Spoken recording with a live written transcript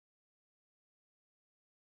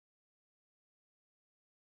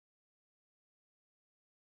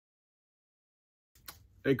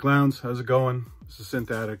Hey clowns, how's it going? This is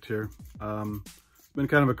SYNTH ADDICT here. It's been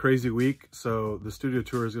kind of a crazy week, so the studio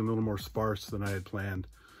tour is a little more sparse than I had planned.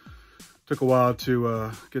 Took a while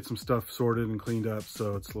to get some stuff sorted and cleaned up,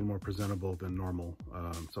 so it's a little more presentable than normal.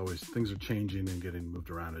 It's always, things are changing and getting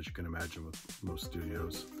moved around, as you can imagine with most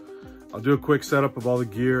studios. I'll do a quick setup of all the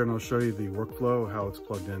gear and I'll show you the workflow, how it's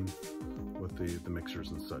plugged in with the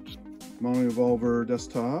mixers and such. Mono Evolver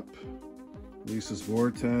desktop. Lisa's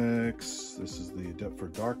Vortex. This is the Depth for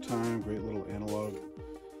Dark Time. Great little analog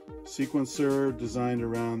sequencer designed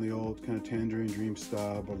around the old kind of Tangerine Dream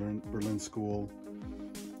style Berlin School.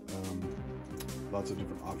 Lots of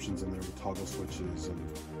different options in there with toggle switches. And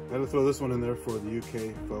I had to throw this one in there for the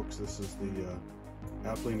UK folks. This is the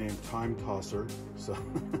aptly named Time Tosser. So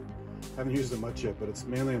haven't used it much yet, but it's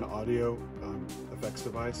mainly an audio effects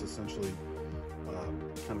device, essentially.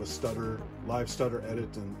 Kind of a stutter, live stutter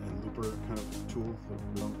edit and looper kind of tool.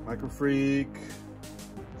 Microfreak,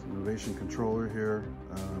 Innovation controller here.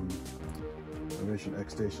 Innovation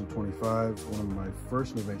X Station 25, one of my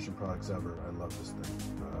first Innovation products ever. I love this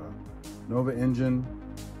thing. Nova engine,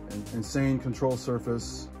 insane control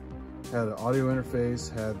surface, had an audio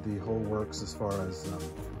interface, had the whole works as far as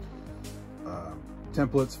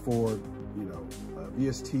templates for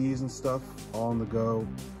VSTs and stuff, all on the go.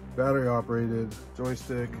 Battery operated,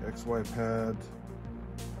 joystick, XY pad,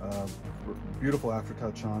 beautiful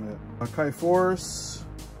aftertouch on it. Kai Force,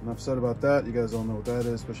 enough said about that. You guys all know what that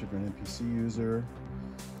is, especially if you're an NPC user.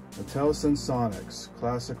 Metallison Sonics,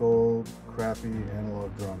 classic old crappy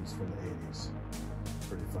analog drums from the 80s.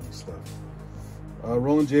 Pretty funny stuff.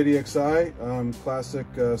 Roland JDXI, classic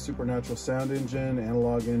supernatural sound engine,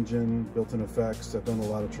 analog engine, built-in effects. I've done a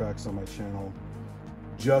lot of tracks on my channel.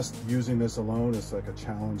 Just using this alone is like a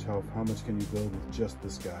challenge. How much can you build with just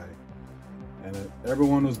this guy? And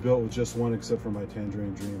everyone was built with just one except for my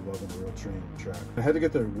Tangerine Dream Love and a Real Train track. I had to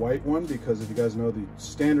get the white one because if you guys know, the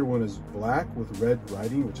standard one is black with red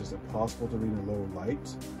writing, which is impossible to read in low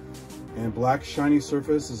light. And black shiny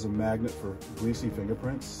surface is a magnet for greasy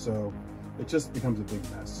fingerprints, so it just becomes a big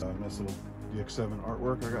mess. Nice little DX7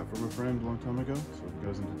 artwork I got from a friend a long time ago. So it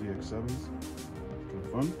goes into DX7s. Kind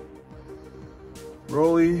of fun.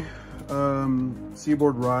 Rolly,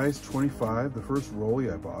 Seaboard Rise 25, the first Rolly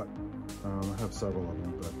I bought. I have several of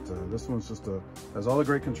them, but this one's just has all the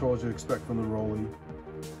great controls you expect from the Rolly.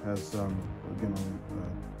 Has, again, only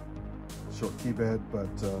short keypad,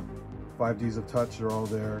 but 5Ds of touch are all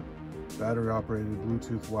there. Battery operated,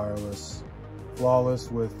 Bluetooth wireless, flawless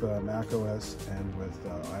with Mac OS and with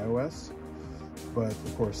iOS. But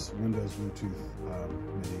of course, Windows Bluetooth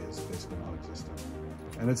MIDI is basically non-existent.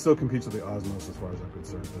 And it still competes with the Osmos as far as I'm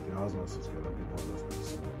concerned, but the Osmos is good. I'll get one of those pretty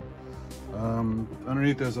soon.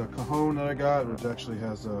 Underneath there's a cajon that I got, which actually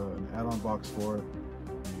has an add-on box for it.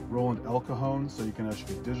 The Roland L cajon, so you can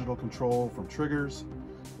actually get digital control from triggers,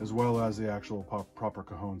 as well as the actual proper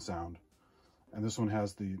cajon sound. And this one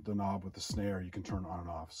has the knob with the snare you can turn on and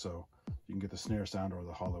off, so you can get the snare sound or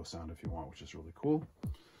the hollow sound if you want, which is really cool.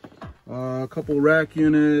 A couple rack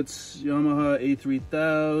units, Yamaha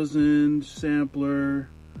A3000 sampler,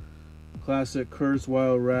 classic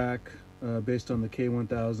Kurzweil rack based on the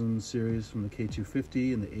K1000 series from the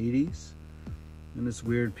K250 in the 80s, and this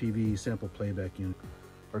weird PV sample playback unit.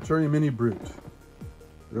 Arturia Mini Brute,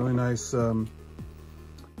 really nice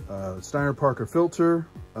Steiner Parker filter,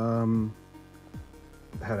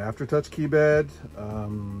 had aftertouch keypad,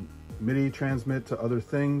 MIDI transmit to other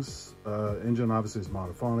things. Engine obviously is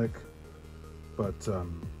monophonic, but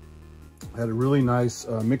had a really nice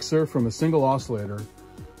mixer from a single oscillator.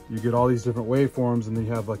 You get all these different waveforms, and then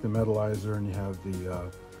you have like the metalizer, and you have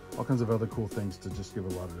the all kinds of other cool things to just give a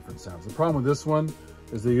lot of different sounds. The problem with this one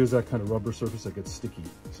is they use that kind of rubber surface that gets sticky.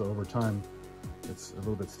 So over time, it's a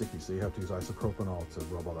little bit sticky. So you have to use isopropanol to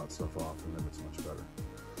rub all that stuff off, and then it's much better.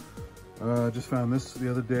 Just found this the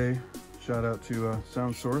other day. Shout out to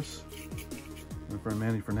Sound Source. My friend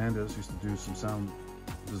Manny Fernandez used to do some sound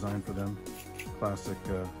design for them. Classic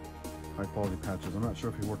high quality patches. I'm not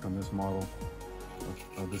sure if he worked on this model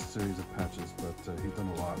of this series of patches, but he's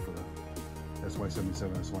done a lot for the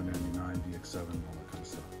SY77, SY99, DX7, all that kind of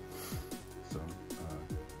stuff. So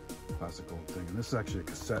classic old thing. And this is actually a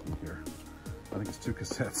cassette in here. I think it's 2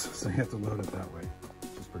 cassettes, so you have to load it that way,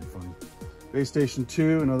 which is pretty funny. Base Station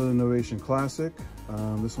 2, another Innovation classic.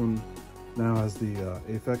 This one now has the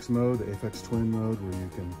Aphex mode, the Aphex Twin mode, where you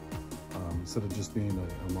can, instead of just being a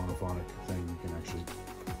monophonic thing, you can actually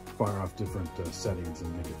fire off different settings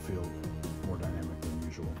and make it feel more dynamic than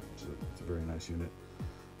usual. It's a very nice unit.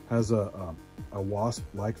 Has a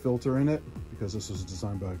wasp-like filter in it, because this was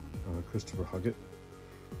designed by Christopher Huggett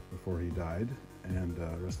before he died, and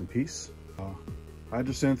rest in peace.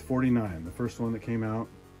 HydroSynth 49, the first one that came out.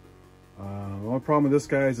 The only problem with this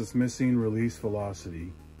guy is it's missing release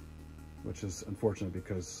velocity, which is unfortunate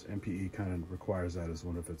because MPE kind of requires that as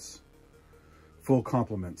one of its full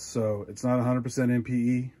complements. So it's not 100%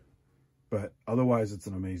 MPE, but otherwise it's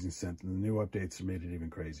an amazing synth. And the new updates have made it even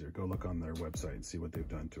crazier. Go look on their website and see what they've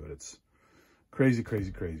done to it. It's crazy,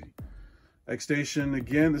 crazy, crazy. X-Station,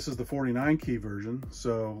 again, this is the 49 key version.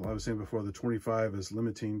 So I was saying before the 25 is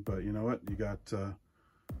limiting, but you know what? You got a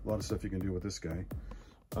lot of stuff you can do with this guy.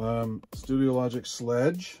 Studio Logic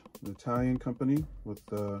Sledge, the Italian company, with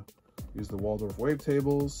use the Waldorf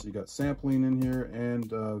wavetables. You got sampling in here and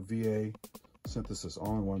VA synthesis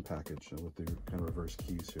all in one package with the kind of reverse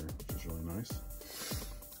keys here, which is really nice.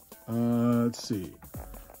 Let's see,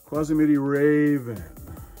 Quasi-MIDI Raven.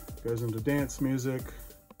 Goes into dance music.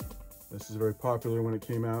 This is very popular when it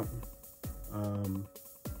came out.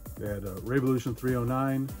 They had Revolution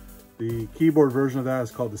 309. The keyboard version of that is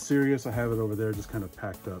called the Sirius. I have it over there, just kind of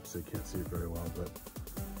packed up, so you can't see it very well,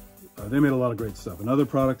 but they made a lot of great stuff. Another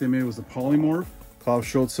product they made was the Polymorph. Klaus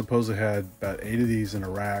Schultz supposedly had about 8 of these in a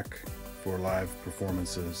rack for live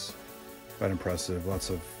performances. Quite impressive. Lots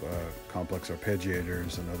of complex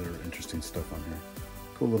arpeggiators and other interesting stuff on here.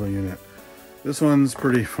 Cool little unit. This one's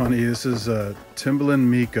pretty funny. This is Timbaland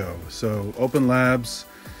Miko. So Open Labs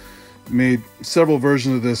made several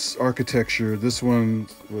versions of this architecture. This one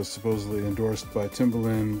was supposedly endorsed by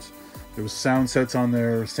Timbaland. There was sound sets on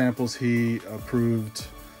there, samples he approved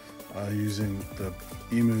using the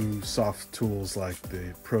EMU soft tools like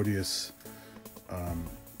the Proteus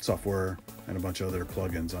software and a bunch of other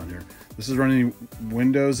plugins on here. This is running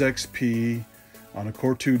Windows XP on a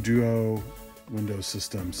Core 2 Duo Windows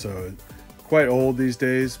system. So quite old these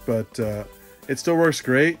days, but it still works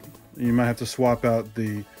great. You might have to swap out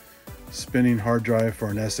the spinning hard drive for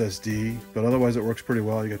an SSD, but otherwise it works pretty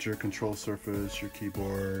well. You got your control surface, your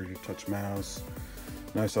keyboard, your touch mouse,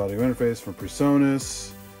 nice audio interface from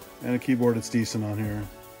PreSonus, and a keyboard that's decent on here.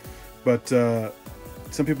 But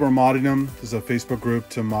some people are modding them. There's a Facebook group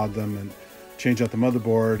to mod them and change out the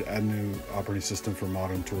motherboard, add a new operating system for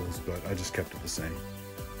modern tools, but I just kept it the same.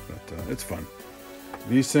 But it's fun.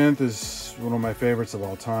 V-Synth is one of my favorites of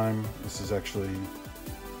all time. This is actually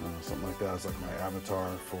something like that. It's like my avatar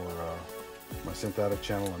for my Synth Addict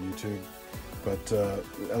channel on YouTube. But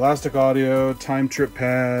Elastic Audio, Time Trip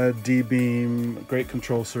Pad, D-Beam, great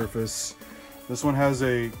control surface. This one has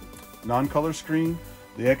a non-color screen.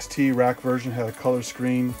 The XT rack version had a color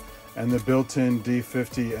screen and the built-in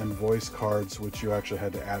D50 and voice cards, which you actually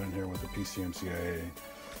had to add in here with the PCMCIA.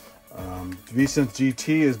 V-Synth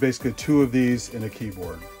GT is basically 2 of these in a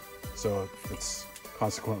keyboard, so it's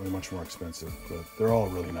consequently much more expensive, but they're all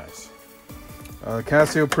really nice.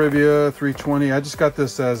 Casio Privia 320. I just got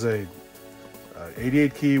this as a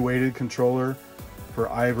 88 key weighted controller for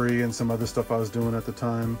Ivory and some other stuff I was doing at the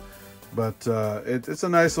time, but it's a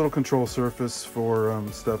nice little control surface for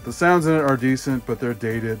stuff. The sounds in it are decent, but they're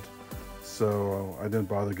dated, so I didn't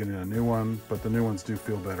bother getting a new one, but the new ones do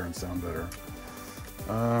feel better and sound better.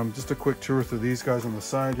 Just a quick tour through these guys on the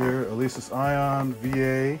side here. Alesis Ion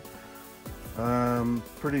VA.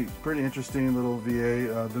 Pretty interesting little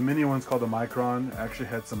VA. The mini one's called the Micron. Actually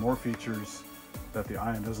had some more features that the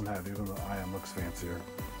Ion doesn't have, even though the Ion looks fancier.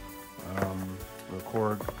 The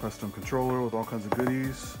Korg custom controller with all kinds of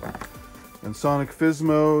goodies. And Sonic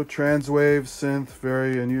Fismo, Transwave synth,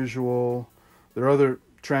 very unusual. There are other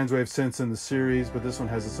Transwave synths in the series, but this one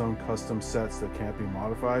has its own custom sets that can't be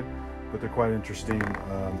modified, but they're quite interesting.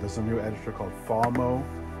 There's a new editor called FAUXMO,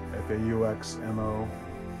 F-A-U-X-M-O,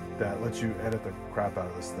 that lets you edit the crap out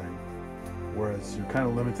of this thing, whereas you're kind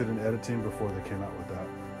of limited in editing before they came out with that,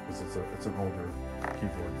 because it's an older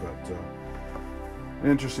keyboard, but an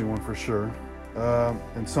interesting one for sure.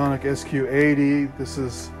 And Sonic SQ80, this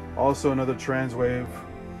is also another Transwave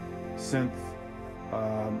synth.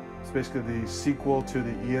 It's basically the sequel to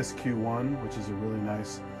the ESQ1, which is a really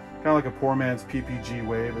nice, kind of like a poor man's PPG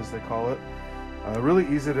wave, as they call it. Really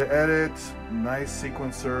easy to edit, nice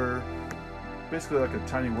sequencer, basically like a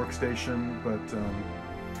tiny workstation, but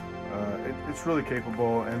it's really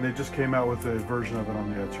capable, and they just came out with a version of it on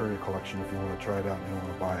the Arturia collection if you want to try it out and you don't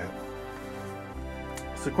want to buy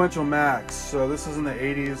it. Sequential Max, so this is in the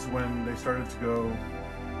 80s when they started to go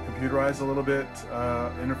computerized a little bit,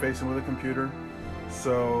 interfacing with a computer.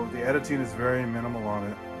 So the editing is very minimal on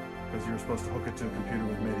it, because you're supposed to hook it to a computer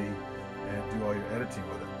with MIDI and do all your editing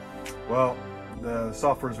with it. Well, the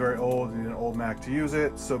software is very old, you need an old Mac to use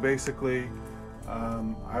it, so basically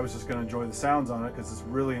I was just going to enjoy the sounds on it because it's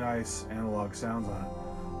really nice analog sounds on it.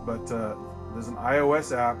 But there's an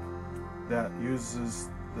iOS app that uses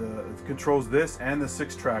It controls this and the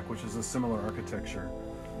 6-track, which is a similar architecture.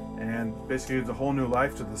 And basically gives a whole new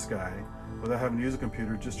life to this guy without having to use a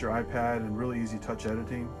computer, just your iPad and really easy touch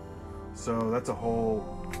editing. So that's a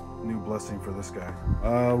whole new blessing for this guy.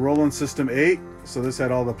 Roland System 8. So this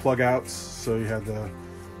had all the plug outs. So you had the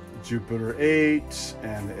Jupiter 8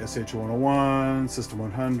 and the SH101, System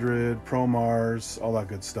 100, Pro Mars, all that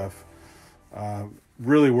good stuff.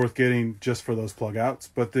 Really worth getting just for those plug outs.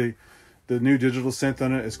 But the new digital synth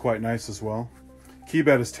on it is quite nice as well.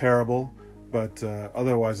 Keyboard is terrible, but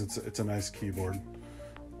otherwise it's a nice keyboard.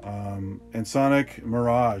 Ensoniq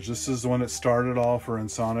Mirage. This is the one that started all for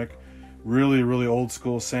Ensoniq. Really old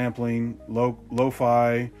school sampling,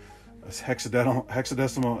 lo-fi,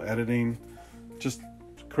 hexadecimal editing. Just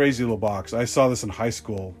crazy little box. I saw this in high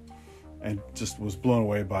school and just was blown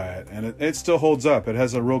away by it. And it still holds up. It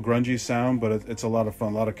has a real grungy sound, but it's a lot of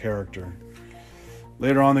fun, a lot of character.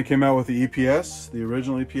 Later on, they came out with the EPS, the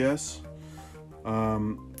original EPS.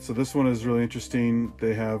 So this one is really interesting.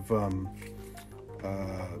 They have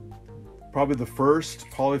probably the first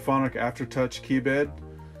polyphonic aftertouch keybed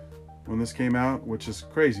when this came out, which is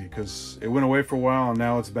crazy because it went away for a while and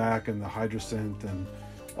now it's back, and the Hydrasynth and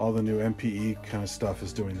all the new MPE kind of stuff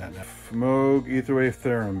is doing that now. Moog Etherwave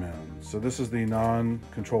Theremin. So this is the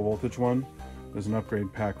non-control voltage one. There's an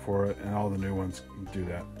upgrade pack for it, and all the new ones do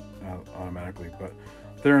that automatically. But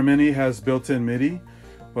Theremin has built-in MIDI,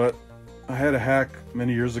 but I had a hack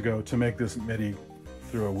many years ago to make this MIDI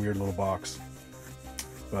through a weird little box.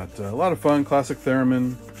 But a lot of fun, classic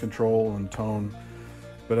Theremin control and tone.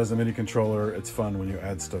 But as a MIDI controller, it's fun when you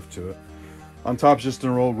add stuff to it. On top is just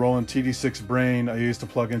an old Roland TD6 brain I used to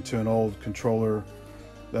plug into an old controller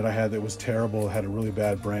that I had that was terrible. It had a really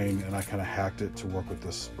bad brain, and I kind of hacked it to work with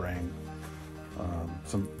this brain.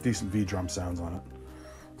 Some decent V-drum sounds on it.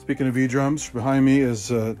 Speaking of V-drums, behind me is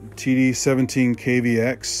TD17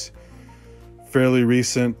 KVX. Fairly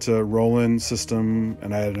recent Roland system,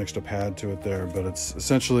 and I had an extra pad to it there, but it's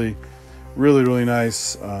essentially really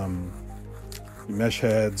nice. Mesh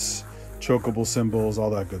heads, chokeable cymbals, all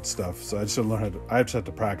that good stuff. So I just have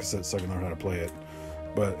to practice it so I can learn how to play it.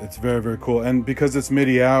 But it's very cool, and because it's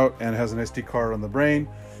MIDI out and has an SD card on the brain,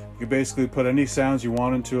 you can basically put any sounds you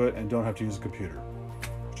want into it and don't have to use a computer,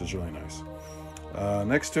 which is really nice.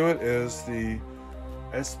 Next to it is the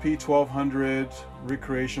SP1200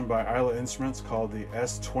 recreation by Isla Instruments called the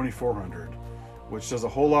S2400, which does a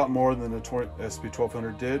whole lot more than the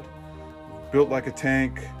SP1200 did. Built like a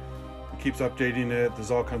tank, keeps updating it.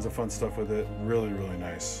 There's all kinds of fun stuff with it. Really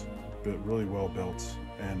nice, but really well built,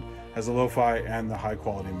 and has a lo-fi and the high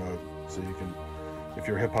quality mode. So you can, if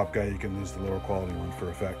you're a hip hop guy, you can use the lower quality one for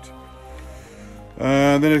effect.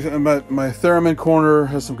 Then my Theremin corner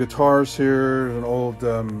has some guitars here. An old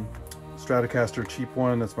Stratocaster cheap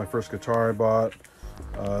one. That's my first guitar I bought.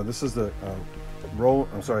 This is the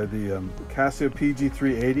Casio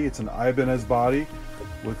PG380. It's an Ibanez body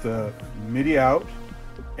with a MIDI out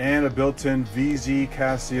and a built-in VZ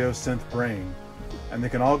Casio synth brain, and they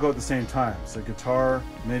can all go at the same time. So guitar,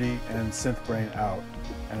 MIDI, and synth brain out,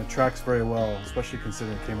 and it tracks very well, especially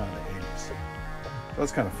considering it came out in the 80s. So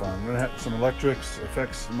that's kind of fun. I'm gonna have some electrics,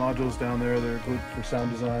 effects modules down there. They're good for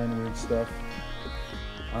sound design, weird stuff.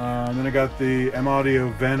 Then I got the M-Audio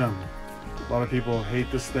Venom. A lot of people hate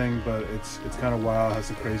this thing, but it's kind of wild. It has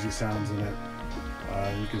some crazy sounds in it.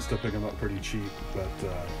 You can still pick them up pretty cheap, but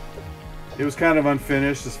it was kind of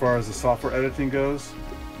unfinished as far as the software editing goes.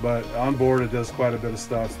 But on board, it does quite a bit of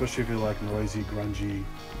stuff, especially if you like noisy, grungy,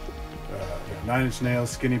 9 Inch Nails,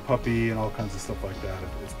 Skinny Puppy, and all kinds of stuff like that.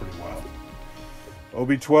 It's pretty wild.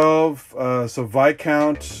 OB12, so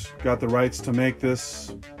Viscount got the rights to make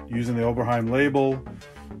this using the Oberheim label,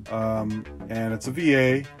 and it's a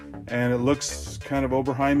VA, and it looks kind of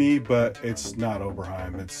Oberheim-y, but it's not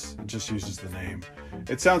Oberheim. It just uses the name.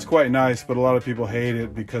 It sounds quite nice, but a lot of people hate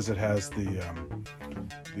it because it has the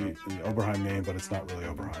Oberheim name, but it's not really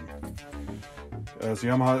Oberheim. It's the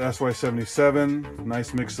Yamaha SY77,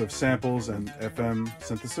 nice mix of samples and FM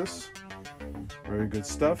synthesis. Very good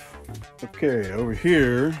stuff. Okay, over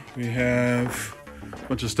here we have a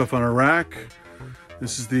bunch of stuff on a rack.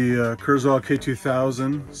 This is the Kurzweil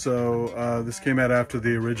K2000. So this came out after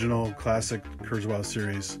the original classic Kurzweil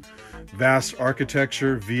series. Vast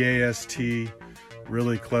architecture, VAST,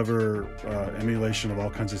 really clever emulation of all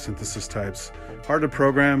kinds of synthesis types. Hard to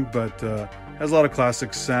program, but has a lot of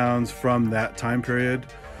classic sounds from that time period.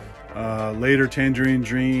 Later Tangerine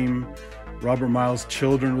Dream, Robert Miles'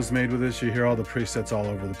 Children was made with this. You hear all the presets all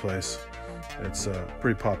over the place. It's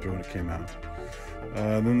pretty popular when it came out.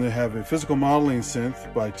 Then they have a physical modeling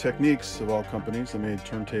synth by Techniques, of all companies. They made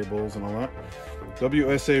turntables and all that.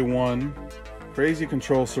 WSA1, crazy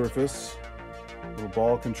control surface, little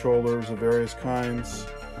ball controllers of various kinds.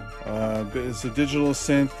 It's a digital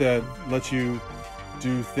synth that lets you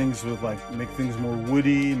do things with, like, make things more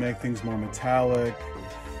woody, make things more metallic,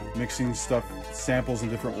 mixing stuff, samples in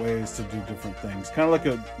different ways to do different things. Kind of like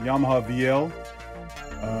a Yamaha VL,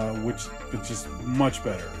 which is just much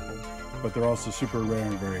better. But they're also super rare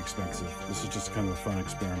and very expensive. This is just kind of a fun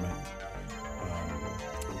experiment.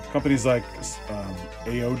 Companies like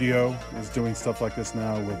ADDICT is doing stuff like this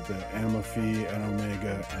now with the Anima Phi and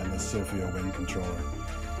Omega and the Sophia wind controller.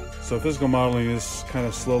 So physical modeling is kind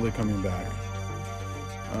of slowly coming back.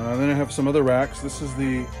 Then I have some other racks. This is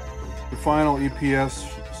the final EPS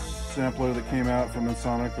sampler that came out from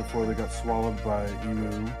Ensoniq before they got swallowed by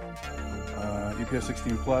EMU. EPS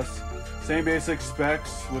 16 Plus. Same basic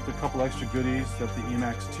specs with a couple extra goodies that the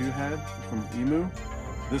Emax 2 had from EMU.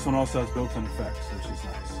 This one also has built-in effects, which is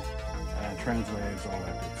nice. Transwaves, all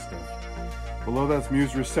that good stuff. Below that's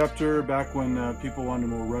Muse Receptor. Back when people wanted a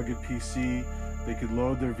more rugged PC, they could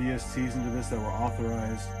load their VSTs into this that were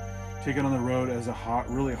authorized, take it on the road as a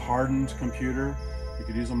really hardened computer. You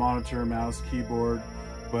could use a monitor, mouse, keyboard,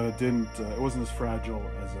 but it wasn't as fragile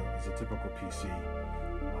as a typical PC.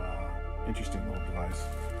 Interesting little device.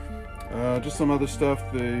 Just some other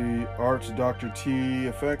stuff, the Arch Dr. T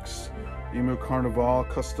effects, EMU Carnival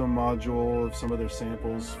custom module of some of their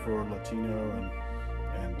samples for Latino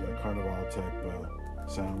and Carnival type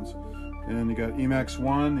sounds. And you got Emax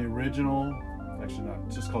 1, the original, actually not,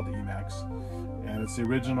 it's just called the Emax. And it's the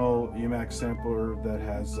original Emax sampler that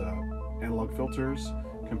has analog filters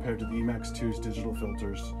compared to the Emax 2's digital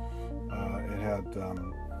filters. It had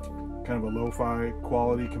kind of a lo-fi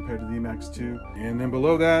quality compared to the Emax 2. And then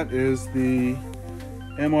below that is the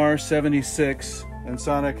MR76.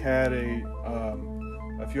 Ensoniq had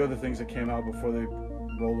a few other things that came out before they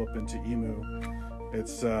rolled up into EMU.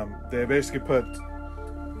 It's they basically put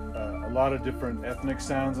a lot of different ethnic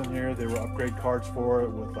sounds in here. They were upgrade cards for it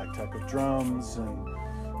with like type of drums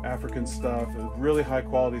and African stuff. Really high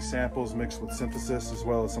quality samples mixed with synthesis as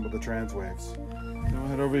well as some of the trans waves. Then we'll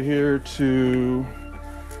head over here to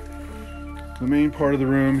the main part of the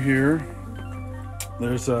room here.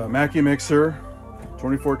 There's a Mackie mixer,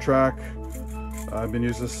 24 track. I've been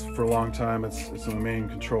using this for a long time. It's the main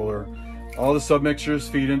controller. All the submixers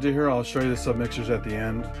feed into here. I'll show you the submixers at the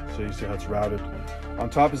end so you see how it's routed. On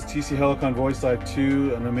top is the TC Helicon Voice Live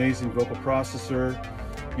 2, an amazing vocal processor.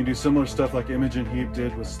 You can do similar stuff like Imogen Heap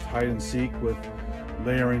did with hide and seek, with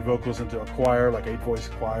layering vocals into a choir, like 8-voice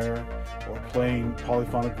choir, or playing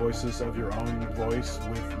polyphonic voices of your own voice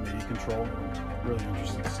with MIDI control. Really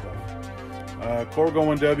interesting stuff. Corgo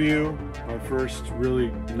 1W, my first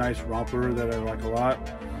really nice romper that I like a lot,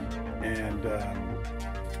 and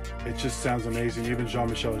it just sounds amazing. Even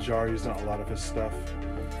Jean-Michel Jarre used a lot of his stuff.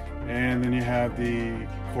 And then you have the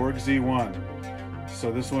Korg Z1.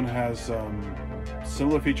 So this one has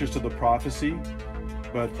similar features to the Prophecy,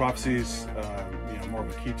 but Prophecy's more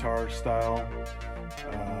of a guitar style.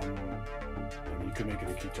 You could make it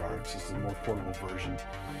a guitar. It's just a more portable version.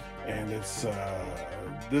 And it's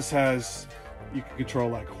this has, you can control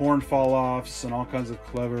like horn fall-offs and all kinds of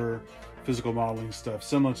clever physical modeling stuff,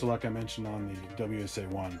 similar to like I mentioned on the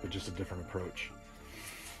WSA1, but just a different approach.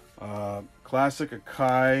 Classic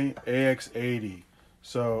Akai AX80.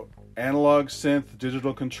 So analog synth,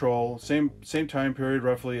 digital control, same time period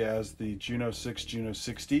roughly as the Juno 6, Juno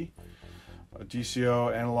 60.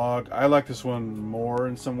 DCO analog. I like this one more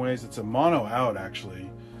in some ways. It's a mono out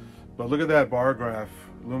actually, but look at that bar graph,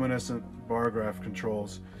 luminescent bar graph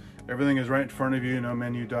controls. Everything is right in front of you, no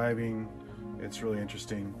menu diving. It's really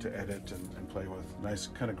interesting to edit and play with. Nice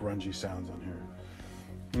kind of grungy sounds on here.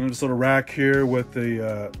 And this little rack here with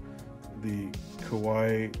the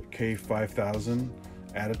Kawai K5000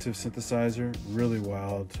 additive synthesizer. Really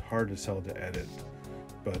wild, hard to tell to edit,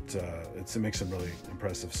 but it makes some really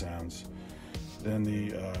impressive sounds. Then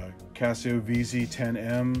the Casio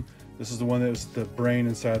VZ10M. This is the one that was the brain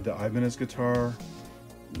inside the Ibanez guitar,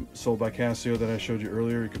 sold by Casio, that I showed you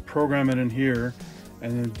earlier. You could program it in here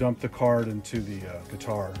and then dump the card into the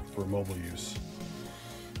guitar for mobile use.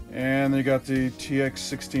 And they got the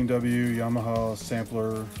TX16W Yamaha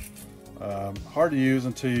sampler. Hard to use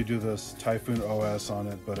until you do this Typhoon OS on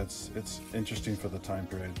it, but it's interesting for the time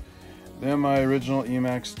period. Then my original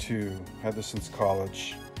Emax 2. Had this since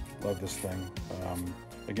college. Love this thing.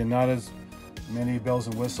 Again, not as many bells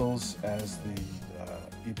and whistles as the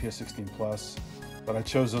EPS 16 Plus, but I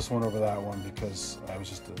chose this one over that one because I was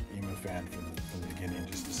just an EMU fan from the beginning,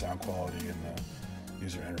 just the sound quality and the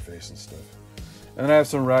user interface and stuff. And then I have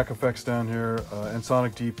some rack effects down here.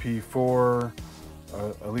 Ensoniq DP4,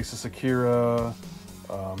 Elisa Sakira,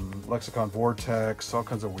 Lexicon Vortex, all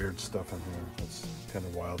kinds of weird stuff in here. That's kind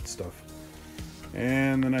of wild stuff.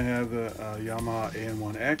 And then I have the Yamaha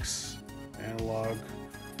AN1X analog.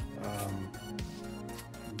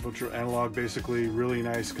 Virtual analog, basically really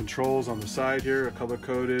nice controls on the side here, a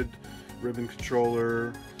color-coded ribbon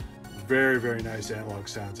controller. Very, very nice analog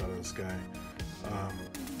sounds out of this guy.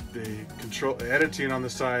 The editing on the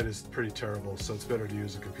side is pretty terrible, so it's better to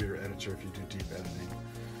use a computer editor if you do deep editing.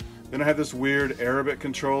 Then I have this weird Arabic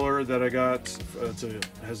controller that I got.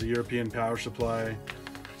 Has a European power supply,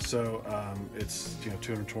 so it's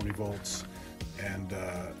 220 volts, and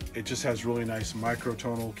it just has really nice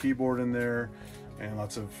microtonal keyboard in there, and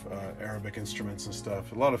lots of Arabic instruments and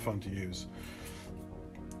stuff. A lot of fun to use.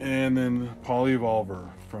 And then Polyevolver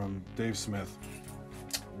from Dave Smith.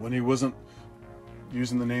 When he wasn't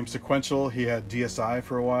using the name Sequential, he had DSI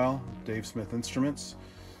for a while, Dave Smith Instruments.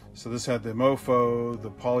 So this had the Mofo, the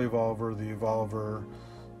Polyevolver, the Evolver,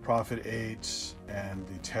 Prophet 8, and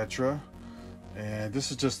the Tetra. And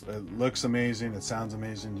this is just, it looks amazing, it sounds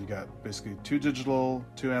amazing. You got basically 2 digital,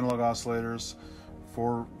 2 analog oscillators,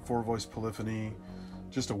 4 voice polyphony,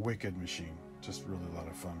 just a wicked machine, just really a lot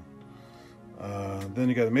of fun. Then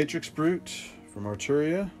you got a Matrix Brute from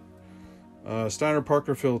Arturia, Steiner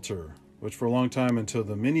Parker filter, which for a long time until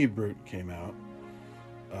the Mini Brute came out,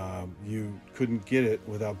 you couldn't get it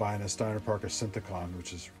without buying a Steiner Parker Synthicon,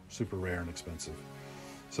 which is super rare and expensive.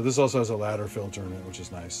 So this also has a ladder filter in it, which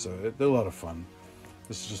is nice. So they're a lot of fun.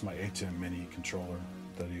 This is just my ATEM Mini controller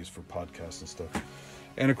that I use for podcasts and stuff.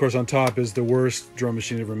 And of course on top is the worst drum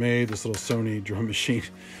machine ever made, this little Sony drum machine.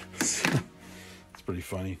 It's pretty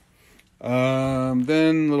funny.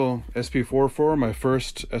 Then little SP404, my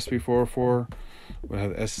first SP404. We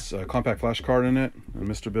have a compact flash card in it, and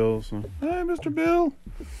Mr. Bill. So, hi, Mr. Bill.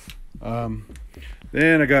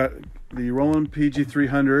 Then I got the Roland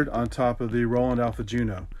PG300 on top of the Roland Alpha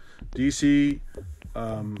Juno, DC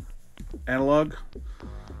analog.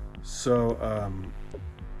 So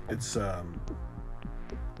it's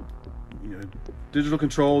digital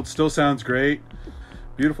controlled, still sounds great.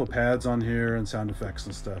 Beautiful pads on here and sound effects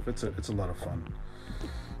and stuff. It's a lot of fun.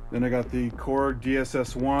 Then I got the Korg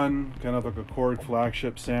DSS-1, kind of like a Korg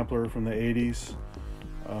flagship sampler from the 80s,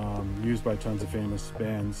 used by tons of famous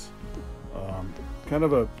bands. Kind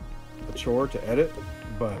of a chore to edit,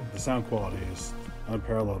 but the sound quality is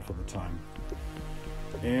unparalleled for the time.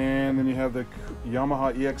 And then you have the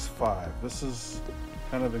Yamaha EX5. This is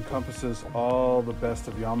kind of encompasses all the best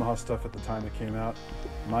of Yamaha stuff at the time it came out,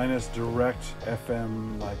 minus direct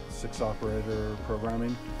FM, like 6 operator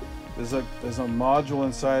programming. There's a module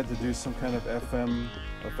inside to do some kind of FM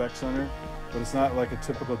effect center, but it's not like a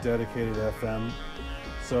typical dedicated FM.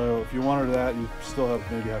 So if you wanted that, you still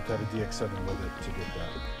maybe have to have a DX7 with it to get that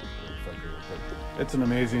effect. But it's an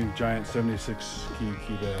amazing giant 76 key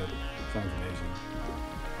keypad. Sounds amazing.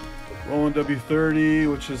 Roland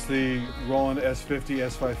W30, which is the Roland S50,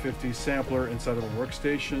 S550 sampler inside of a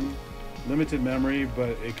workstation. Limited memory, but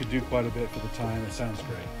it could do quite a bit for the time. It sounds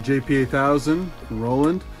great. JP8000 from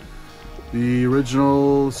Roland. The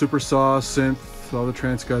original Super Saw synth. All the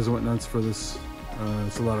trance guys went nuts for this.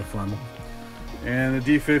 It's a lot of fun. And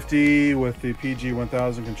the D50 with the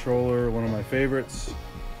PG1000 controller, one of my favorites.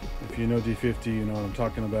 If you know D50, you know what I'm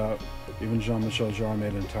talking about. Even Jean-Michel Jarre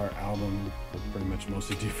made an entire album with pretty much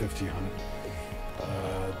mostly D50 on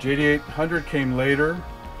it. JD800 came later,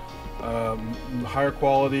 higher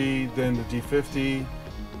quality than the D50,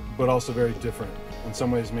 but also very different. In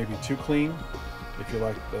some ways, maybe too clean, if you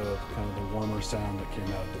like the kind of the warmer sound that came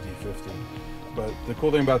out of the D50. But the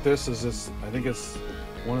cool thing about this is I think it's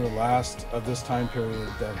one of the last of this time period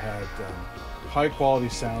that had high quality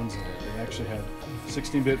sounds in it. It actually had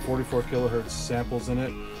 16-bit 44 kilohertz samples in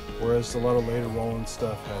it, whereas a lot of later Roland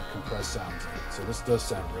stuff had compressed sounds in it. So this does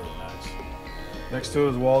sound really nice. Next to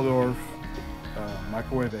it is Waldorf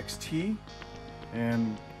Microwave XT,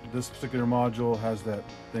 and this particular module has that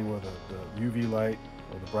thing where the UV light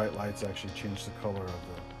or the bright lights actually change the color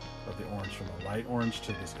of the orange from a light orange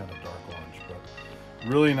to this kind of dark orange. But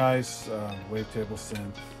really nice wavetable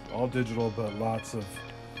synth, all digital, but lots of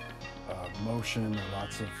motion and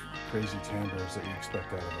lots of crazy timbres that you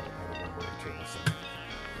expect out of a wavetable synth.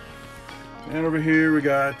 And over here we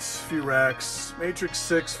got a few racks. Matrix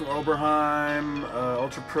 6 from Oberheim,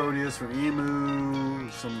 Ultra Proteus from Emu,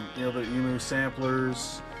 some other Emu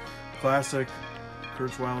samplers, classic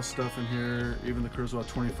Kurzweil stuff in here, even the Kurzweil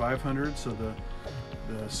 2500, so the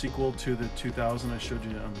sequel to the 2000 I showed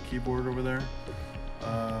you on the keyboard over there.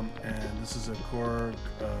 And this is a Korg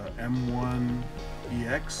M1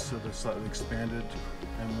 EX, so the slightly expanded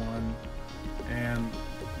M1, and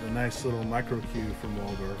the nice little micro cue from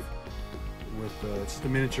Waldorf. with it's the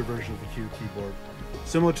miniature version of the Q keyboard.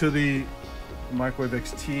 Similar to the Microwave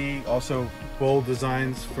XT, also bold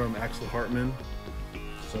designs from Axel Hartmann,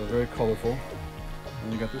 so very colorful.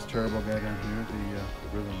 And you got this terrible guy down here,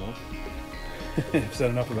 the Rhythm Wolf. I've said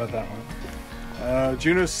enough about that one.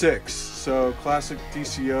 Juno 6, so classic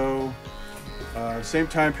DCO, same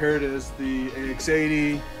time period as the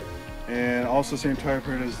AX80, and also same time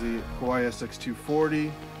period as the Hawaii SX240,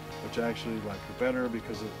 which I actually like it better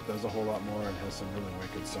because it does a whole lot more and has some really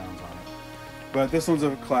wicked sounds on it. But this one's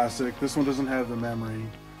a classic. This one doesn't have the memory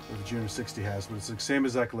that the Juno 60 has, but it's the same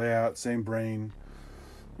exact layout, same brain,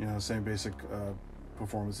 you know, same basic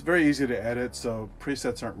performance. It's very easy to edit, so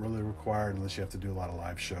presets aren't really required unless you have to do a lot of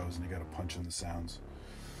live shows and you got to punch in the sounds.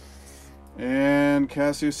 And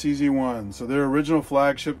Casio CZ1, so their original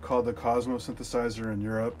flagship called the Cosmo synthesizer in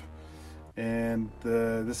Europe, and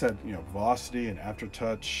this had, you know, velocity and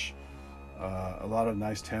aftertouch, a lot of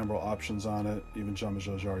nice timbral options on it. Even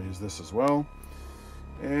Jean-Michel Jarre used this as well.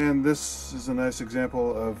 And this is a nice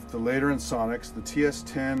example of the later in Sonics, the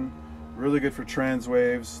TS10, really good for trans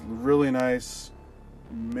waves, really nice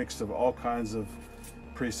mix of all kinds of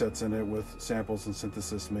presets in it with samples and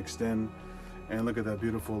synthesis mixed in. And look at that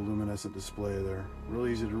beautiful luminescent display there.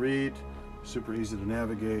 Really easy to read, super easy to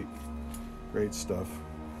navigate, great stuff.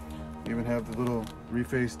 You even have the little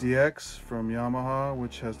Reface DX from Yamaha,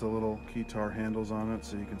 which has the little keytar handles on it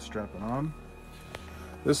so you can strap it on.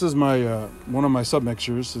 This is my one of my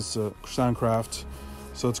submixers. It's a Soundcraft,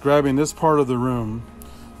 so it's grabbing this part of the room.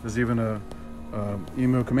 There's even a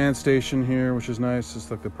EMU command station here, which is nice. It's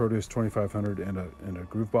like the Produce 2500 and a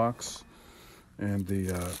groove box, and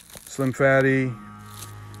the Slim Fatty,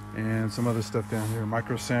 and some other stuff down here.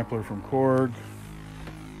 Micro sampler from Korg.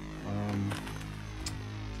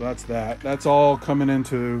 So that's that. That's all coming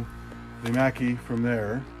into the Mackie from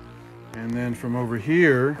there. And then from over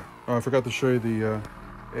here, oh, I forgot to show you the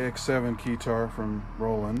AX7 keytar from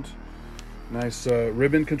Roland. Nice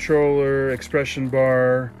ribbon controller, expression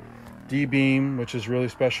bar, D-beam, which is really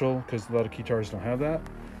special because a lot of keytars don't have that.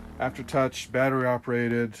 Aftertouch, battery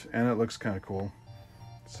operated, and it looks kind of cool.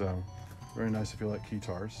 So very nice if you like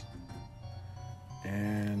keytars.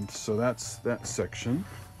 And so that's that section.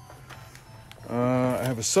 I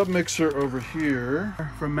have a submixer over here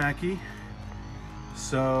from Mackie.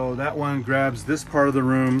 So that one grabs this part of the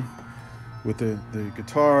room with the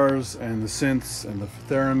guitars and the synths and the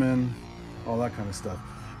theremin, all that kind of stuff.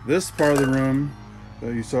 This part of the room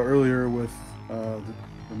that you saw earlier with the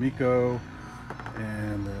Miko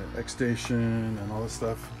and the X Station and all this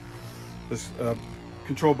stuff is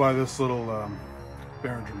controlled by this little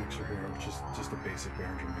Behringer mixer here, which is just a basic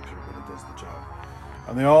Behringer mixer, but it does the job.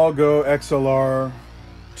 And they all go XLR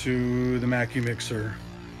to the Mackie mixer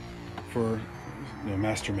for, you know,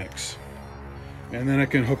 master mix. And then I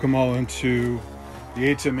can hook them all into the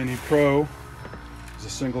ATEM Mini Pro. It's a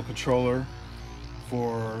single controller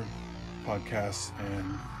for podcasts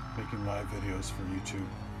and making live videos for YouTube,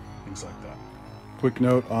 things like that. Quick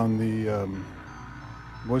note on the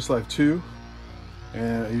Voice Live 2,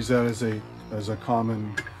 and I use that as a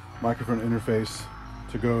common microphone interface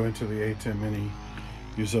to go into the ATEM Mini.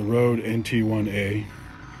 Use a Rode NT1A,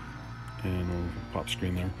 and pop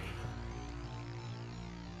screen there.